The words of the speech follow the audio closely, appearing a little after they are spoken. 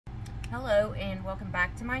Hello and welcome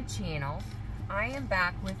back to my channel. I am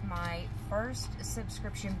back with my first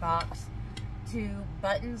subscription box to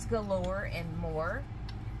Buttons Galore and More,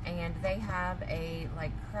 and they have a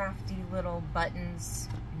like crafty little buttons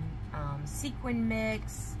sequin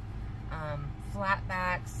mix,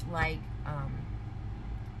 flatbacks, like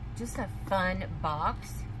just a fun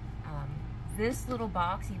box. This little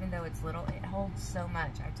box, even though it's little, it holds so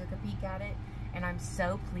much. I took a peek at it and I'm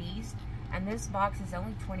so pleased. And this box is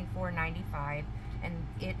only $24.95, and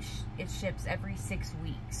it ships every 6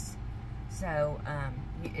 weeks. So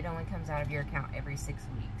it only comes out of your account every 6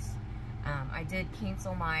 weeks. I did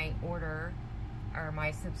cancel my order or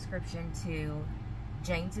my subscription to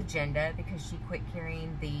Jane's Agenda because she quit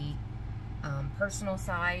carrying the personal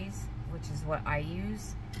size, which is what I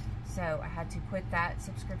use. So I had to quit that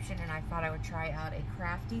subscription, and I thought I would try out a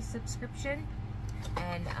crafty subscription.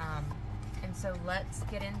 And so let's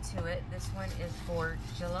get into it. This one is for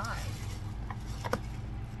July.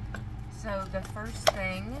 So the first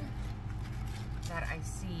thing that I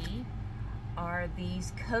see are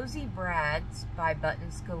these Cozy Brads by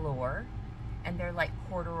Buttons Galore, and they're like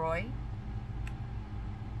corduroy.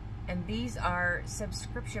 And these are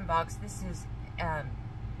subscription box. This is a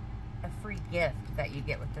free gift that you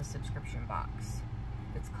get with the subscription box.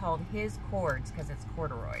 It's called His Cords because it's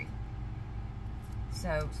corduroy.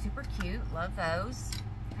 So super cute, love those.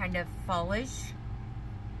 Kind of fallish.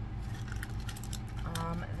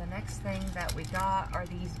 The next thing that we got are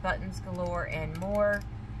these Buttons Galore and More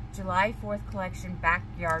July 4th collection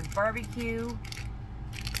backyard barbecue.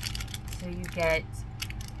 So you get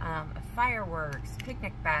fireworks,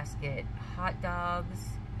 picnic basket, hot dogs,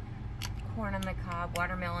 corn on the cob,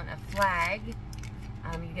 watermelon, a flag.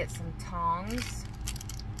 You get some tongs,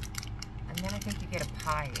 and then I think you get a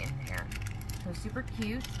pie in there. So super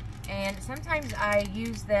cute. And sometimes I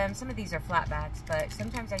use them, some of these are flatbacks, but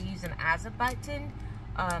sometimes I use them as a button.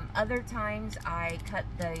 Other times I cut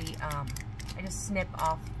the, I just snip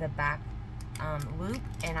off the back loop,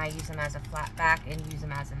 and I use them as a flatback and use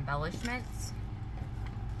them as embellishments.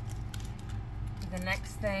 The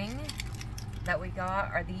next thing that we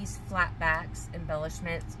got are these flatbacks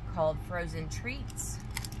embellishments called Frozen Treats.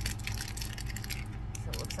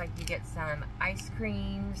 So it looks like you get some ice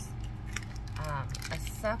creams, a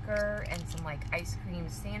sucker, and some like ice cream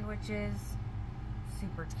sandwiches.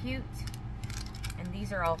 Super cute. And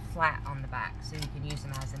these are all flat on the back, so you can use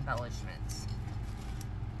them as embellishments.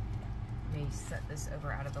 Let me set this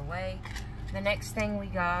over out of the way. The next thing we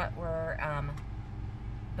got were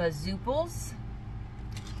bazooples.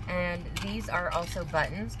 And these are also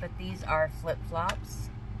buttons, but these are flip-flops.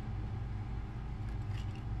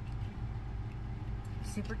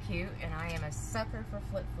 Super cute, and I am a sucker for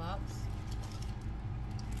flip-flops.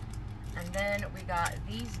 And then we got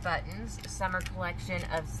these buttons, summer collection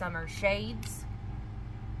of summer shades.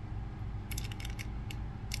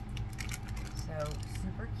 So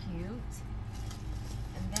super cute.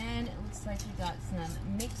 And then it looks like we got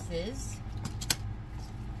some mixes.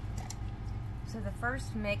 So the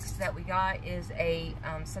first mix that we got is a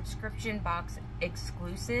subscription box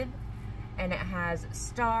exclusive, and it has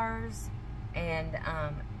stars and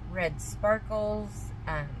red sparkles,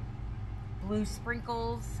 blue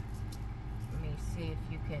sprinkles. Let me see if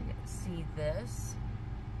you can see this.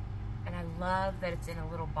 And I love that it's in a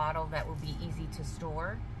little bottle that will be easy to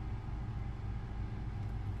store.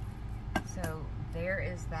 So there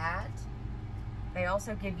is that. They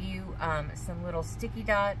also give you some little sticky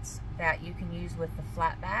dots that you can use with the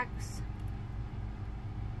flatbacks.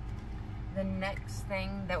 The next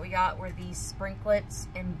thing that we got were these sprinklets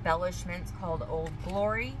embellishments called Old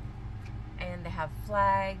Glory. And they have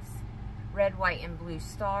flags, red, white, and blue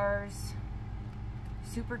stars.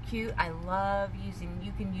 Super cute. I love using,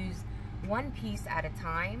 you can use one piece at a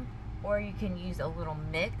time, or you can use a little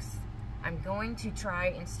mix. I'm going to try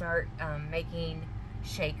and start making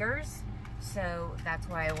shakers. So that's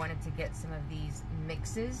why I wanted to get some of these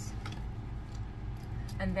mixes.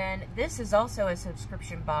 And then this is also a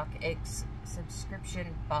subscription box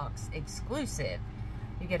exclusive.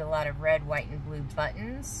 You get a lot of red, white, and blue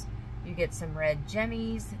buttons. You get some red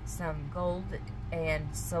jemmies, some gold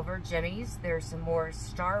and silver jemmies. There's some more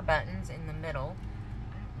star buttons in the middle.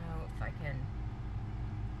 I don't know if I can,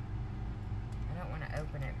 I don't want to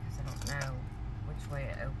open it because I don't know which way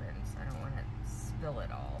it opens. I don't want to spill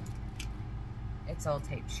it all. It's all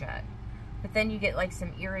taped shut. But then you get like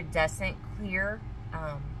some iridescent clear,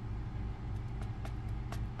 oh,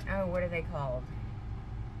 what are they called?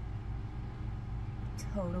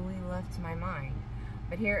 Totally left my mind.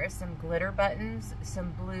 But here are some glitter buttons,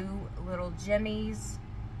 some blue little jimmies.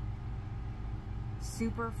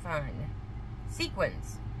 Super fun.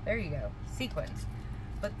 Sequins. There you go, sequins.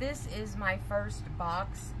 But this is my first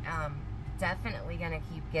box. Definitely gonna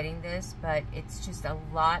keep getting this, but it's just a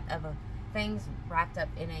lot of things wrapped up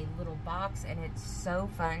in a little box, and it's so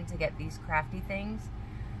fun to get these crafty things.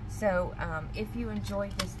 So if you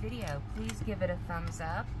enjoyed this video, please give it a thumbs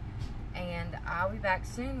up, and I'll be back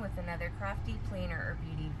soon with another crafty, planner, or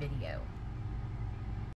beauty video.